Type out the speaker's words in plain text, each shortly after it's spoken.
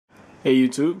Hey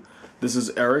YouTube, this is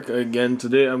Eric again.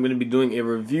 Today I'm going to be doing a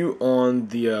review on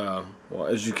the, well,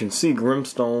 as you can see,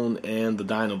 Grimstone and the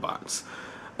Dinobots.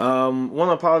 Want to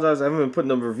apologize, I haven't been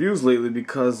putting up reviews lately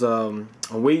because I'm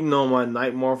waiting on my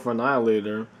Nightmare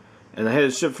Annihilator, and I had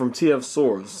it shipped from TF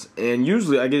Source, and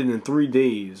usually I get it in 3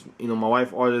 days. You know, my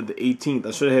wife ordered the 18th,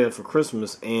 I should have had it for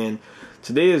Christmas, and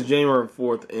today is January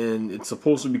 4th, and it's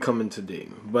supposed to be coming today.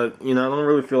 But, you know, I don't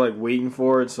really feel like waiting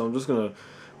for it, so I'm just going to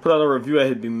put out a review I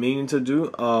had been meaning to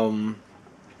do.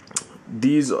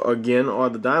 These again are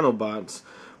the Dinobots,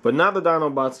 but not the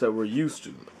Dinobots that we're used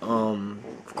to.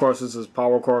 Of course, this is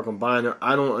Power Core Combiner.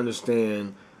 I don't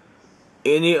understand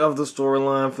any of the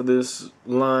storyline for this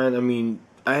line. I mean,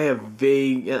 I have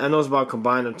vague. I know it's about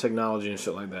combiner technology and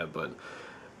shit like that, but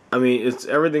I mean,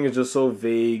 everything is just so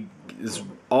vague. It's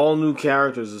all new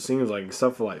characters. It seems like,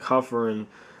 except for like Huffer and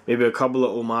maybe a couple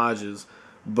of homages,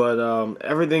 but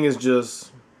everything is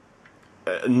just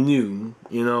new,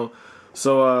 you know.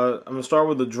 So I'm gonna start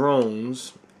with the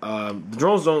drones. The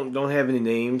drones don't have any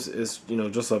names. It's, you know,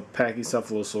 just a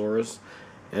Pachycephalosaurus,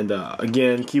 and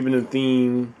again, keeping the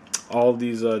theme, all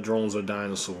these drones are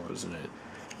dinosaurs, and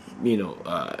you know,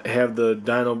 have the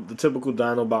typical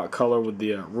Dinobot color with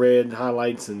the red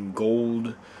highlights and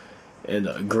gold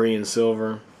and gray and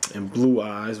silver and blue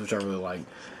eyes, which I really like.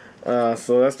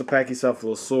 So that's the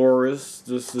Pachycephalosaurus.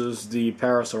 This is the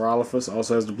Parasaurolophus.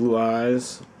 Also has the blue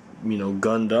eyes, you know,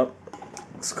 gunned up.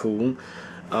 It's cool.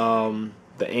 The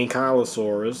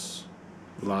Ankylosaurus,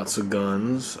 lots of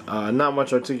guns. Not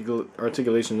much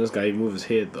articulation in this guy. He moves his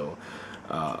head though.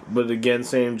 But again,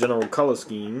 same general color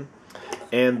scheme.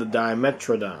 And the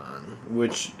Dimetrodon,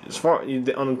 which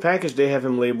on the package they have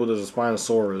him labeled as a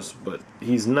Spinosaurus, but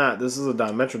he's not. This is a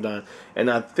Dimetrodon,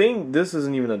 and I think this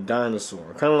isn't even a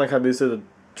dinosaur. Kind of like how they said the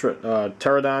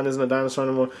Pterodon isn't a dinosaur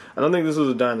anymore. I don't think this was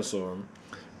a dinosaur,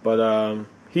 but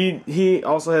he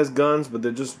also has guns, but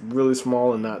they're just really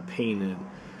small and not painted.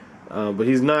 But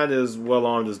he's not as well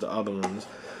armed as the other ones.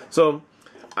 So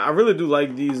I really do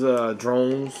like these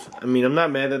drones. I mean, I'm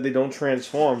not mad that they don't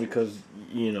transform because,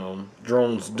 you know,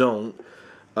 drones don't.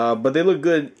 But they look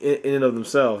good in and of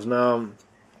themselves. Now,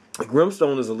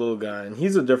 Grimstone is a little guy, and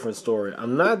he's a different story.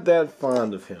 I'm not that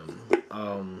fond of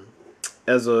him.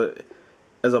 As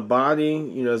a body,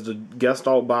 you know, as the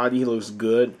Gestalt body, he looks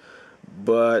good.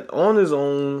 But on his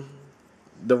own,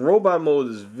 the robot mode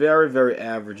is very, very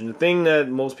average. And the thing that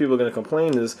most people are going to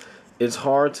complain is it's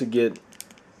hard to get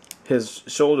his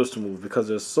shoulders to move because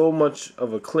there's so much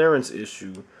of a clearance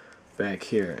issue back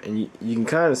here, and you can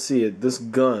kind of see it. This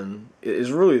gun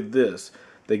is really this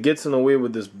that gets in the way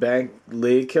with this back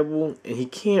leg kibble, and he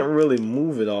can't really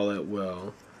move it all that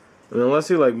well. I mean, unless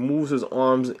he like moves his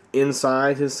arms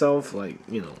inside himself, like,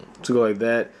 you know, to go like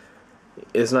that,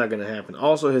 it's not gonna happen.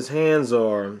 Also, his hands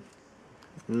are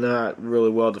not really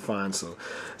well defined, so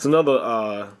it's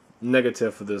another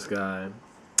negative for this guy.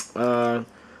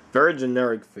 Very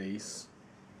generic face,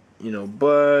 you know,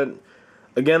 but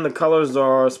again, the colors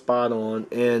are spot on,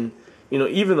 and you know,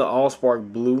 even the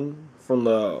Allspark blue from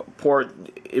the port,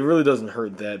 it really doesn't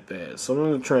hurt that bad. So I'm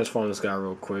going to transform this guy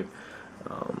real quick.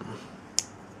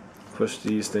 Push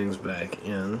these things back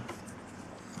in,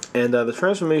 and the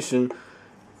transformation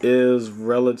is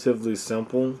relatively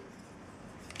simple.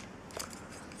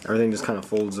 Everything just kind of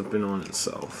folds up in on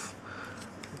itself,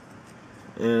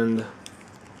 and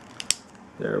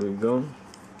there we go.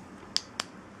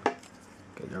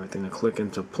 Get everything to click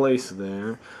into place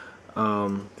there.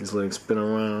 These legs spin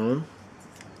around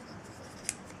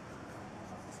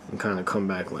and kind of come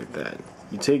back like that.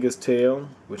 You take his tail,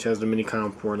 which has the mini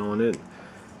comm port on it,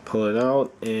 pull it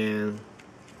out, and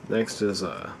next is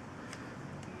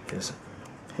his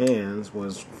hands,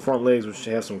 was front legs, which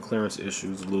have some clearance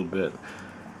issues a little bit,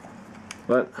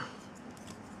 but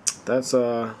that's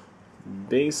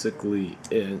basically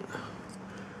it.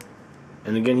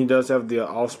 And again, he does have the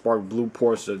Allspark blue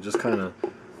ports that just kind of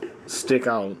stick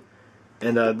out.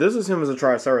 And this is him as a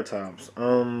Triceratops.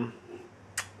 No,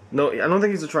 I don't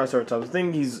think he's a Triceratops. I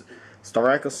think he's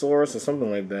Styracosaurus or something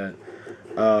like that.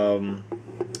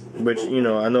 Which, you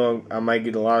know I might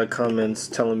get a lot of comments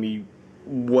telling me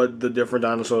what the different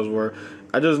dinosaurs were.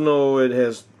 I just know it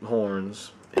has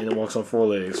horns and it walks on 4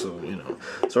 legs. So, you know,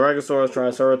 Styracosaurus,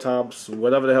 Triceratops,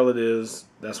 whatever the hell it is,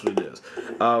 that's what it is.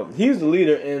 He's the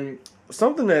leader, and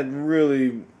something that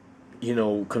really, you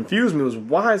know, confused me was,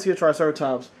 why is he a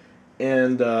Triceratops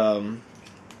and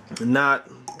not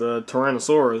the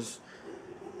Tyrannosaurus,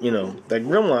 you know, that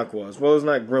Grimlock was? Well, it's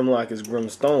not Grimlock, it's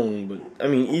Grimstone, but I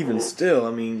mean, even still,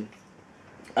 I mean,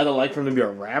 I'd like for him to be a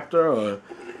raptor, or,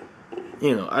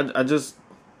 you know, I just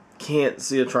can't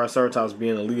see a Triceratops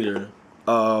being a leader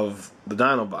of the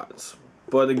Dinobots.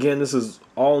 But again, this is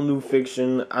all new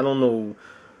fiction. I don't know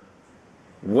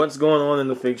what's going on in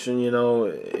the fiction, you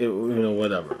know,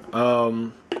 whatever.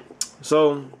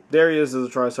 So there he is as a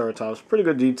Triceratops. Pretty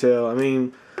good detail. I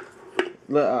mean,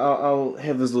 I'll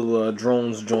have his little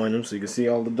drones join him so you can see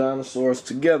all the dinosaurs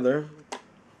together.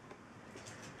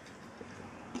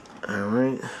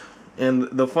 Alright. And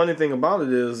the funny thing about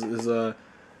it is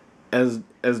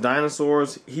as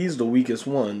dinosaurs, he's the weakest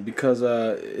one because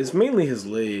it's mainly his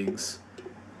legs,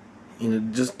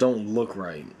 just don't look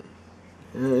right,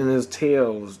 and his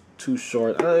tail is too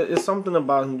short. It's something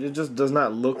about him; it just does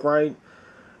not look right.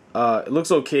 It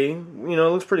looks okay, it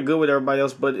looks pretty good with everybody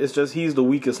else, but it's just he's the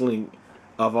weakest link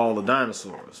of all the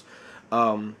dinosaurs.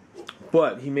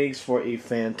 But he makes for a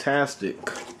fantastic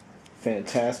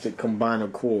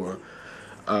combiner core,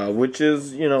 which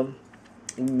is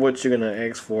what you're gonna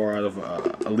ask for out of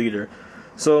a leader.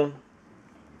 So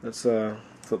let's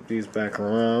flip these back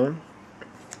around.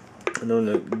 I'm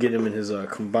gonna get him in his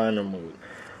combiner mode.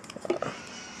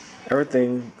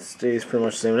 Everything stays pretty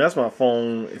much the same. That's my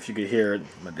phone. If you could hear it,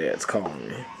 my dad's calling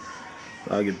me.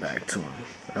 I'll get back to him.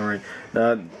 Alright,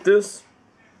 now this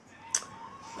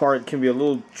part can be a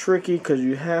little tricky because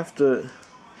you have to,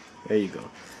 there you go,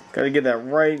 gotta get that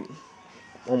right,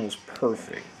 almost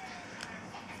perfect.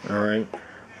 Alright,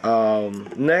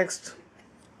 next,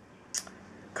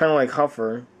 kind of like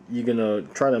Huffer, you're gonna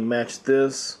try to match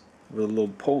this with a little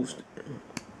post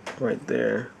right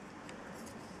there,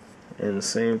 and the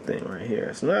same thing right here.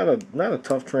 It's not a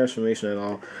tough transformation at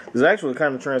all. There's actually the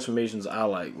kind of transformations I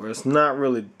like, where it's not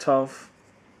really tough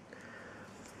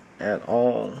at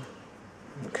all.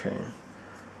 Okay,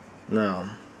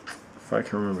 now if I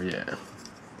can remember, yeah,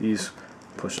 these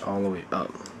push all the way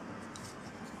up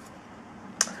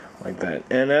like that,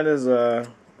 and that is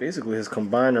basically his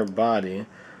combiner body.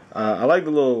 I like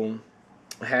the little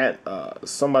hat.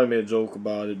 Somebody made a joke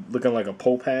about it looking like a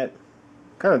Pope hat.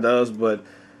 Kind of does, but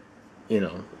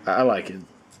I like it.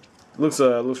 Looks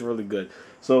really good.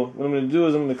 So what I'm gonna do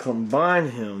is I'm gonna combine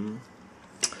him.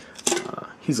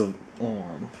 He's an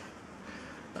arm.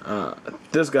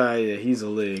 This guy, yeah, he's a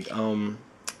leg.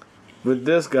 With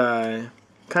this guy,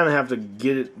 kind of have to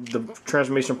get the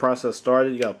transformation process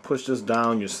started. You gotta push this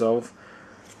down yourself,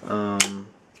 and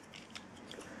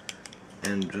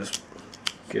just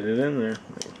get it in there.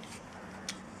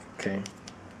 Okay,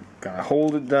 gotta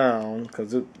hold it down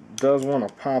because it does want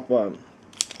to pop up.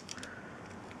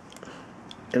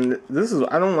 And this is,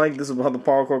 I don't like this about the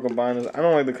power core combiners. I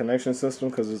don't like the connection system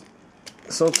because it's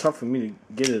so tough for me to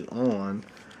get it on.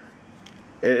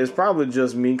 It's probably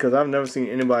just me because I've never seen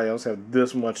anybody else have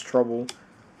this much trouble.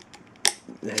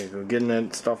 There you go, getting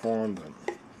that stuff on, but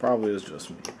probably it's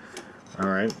just me.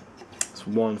 Alright, it's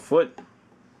 1 foot.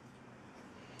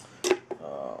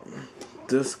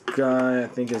 This guy, I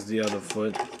think, is the other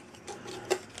foot.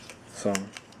 So,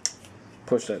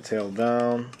 push that tail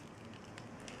down.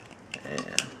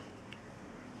 And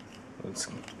let's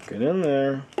get in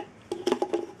there.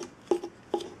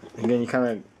 Again, you kind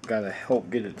of gotta help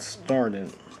get it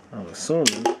started, I'm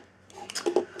assuming.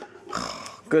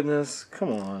 Oh, goodness,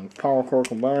 come on, power core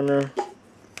combiner.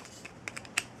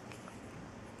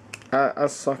 I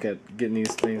suck at getting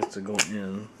these things to go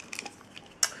in.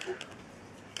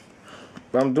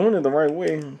 But I'm doing it the right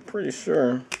way, I'm pretty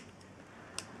sure.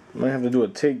 Might have to do a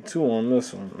take 2 on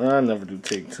this one. I never do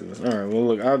take 2s. Alright, well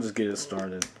look, I'll just get it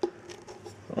started.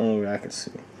 Only way I can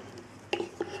see.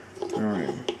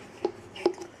 Alright.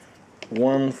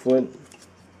 1 foot.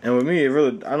 And with me,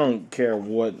 I don't care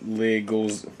what leg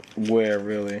goes where,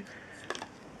 really.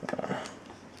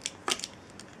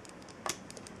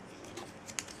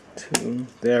 2.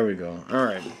 There we go.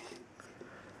 Alright.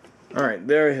 Alright,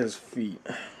 there are his feet.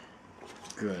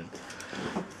 Good.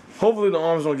 Hopefully the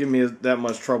arms don't give me that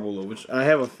much trouble, though, which I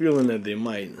have a feeling that they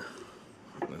might.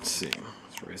 Let's see.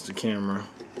 Let's raise the camera.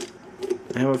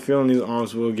 I have a feeling these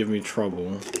arms will give me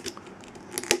trouble.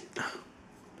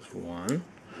 Just 1.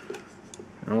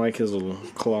 I like his little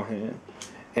claw hand.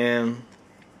 And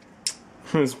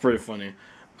it's pretty funny.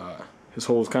 His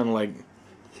hole is kind of like,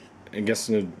 I guess,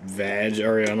 in the vag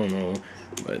area. I don't know.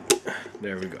 But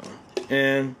there we go.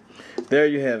 And there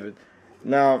you have it.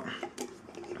 Now,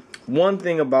 one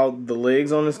thing about the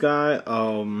legs on this guy,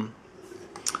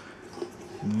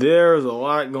 there's a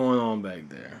lot going on back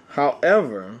there.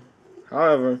 However,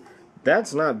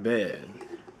 that's not bad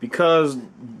because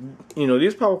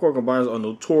these power core combiners are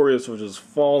notorious for just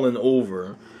falling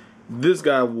over. This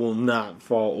guy will not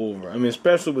fall over. I mean,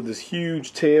 especially with this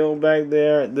huge tail back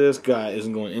there, this guy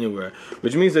isn't going anywhere.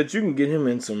 Which means that you can get him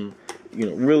in some,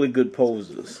 really good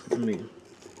poses. Let me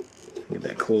Get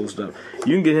that closed up.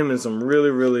 You can get him in some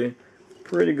really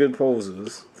pretty good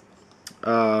poses.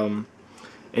 And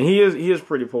he is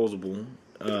pretty posable.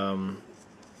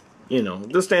 You know,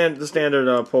 the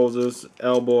standard poses,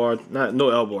 no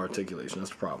elbow articulation.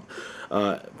 That's the problem.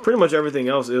 Pretty much everything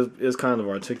else is kind of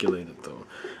articulated though.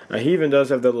 He even does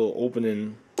have that little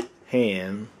opening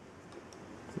hand,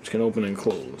 which can open and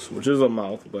close, which is a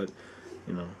mouth, but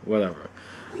you know, whatever.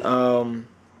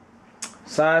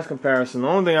 Size comparison. The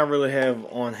only thing I really have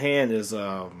on hand is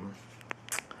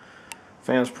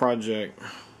Fans Project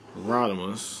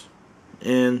Rodimus,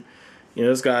 and you know,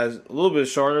 this guy's a little bit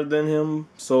shorter than him,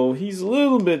 so he's a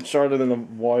little bit shorter than the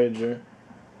Voyager.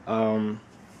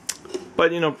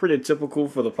 But you know, pretty typical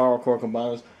for the Power Core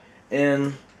combiners.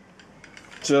 And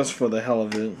just for the hell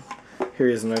of it, here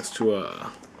he is next to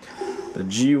the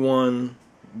G1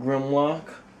 Grimlock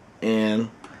and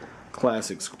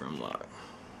Classics Grimlock.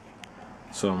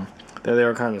 So there they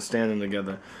are, kind of standing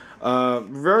together.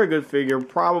 Very good figure,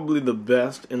 probably the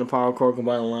best in the Power Core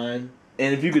Combiner line.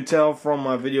 And if you could tell from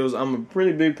my videos, I'm a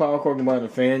pretty big Power Core Combiner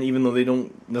fan, even though they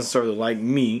don't necessarily like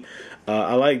me.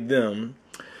 I like them.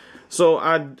 So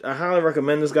I highly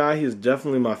recommend this guy. He's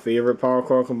definitely my favorite Power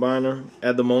Core Combiner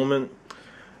at the moment.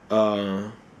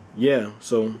 Yeah,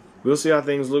 so we'll see how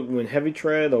things look when Heavy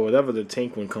Tread or whatever the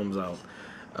tank one comes out.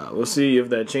 We'll see if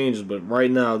that changes, but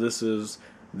right now this is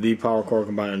the Power Core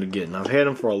Combiner to get. And I've had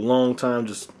him for a long time,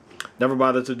 just never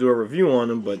bothered to do a review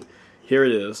on him, but here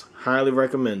it is. Highly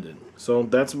recommended. So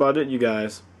that's about it, you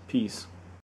guys. Peace.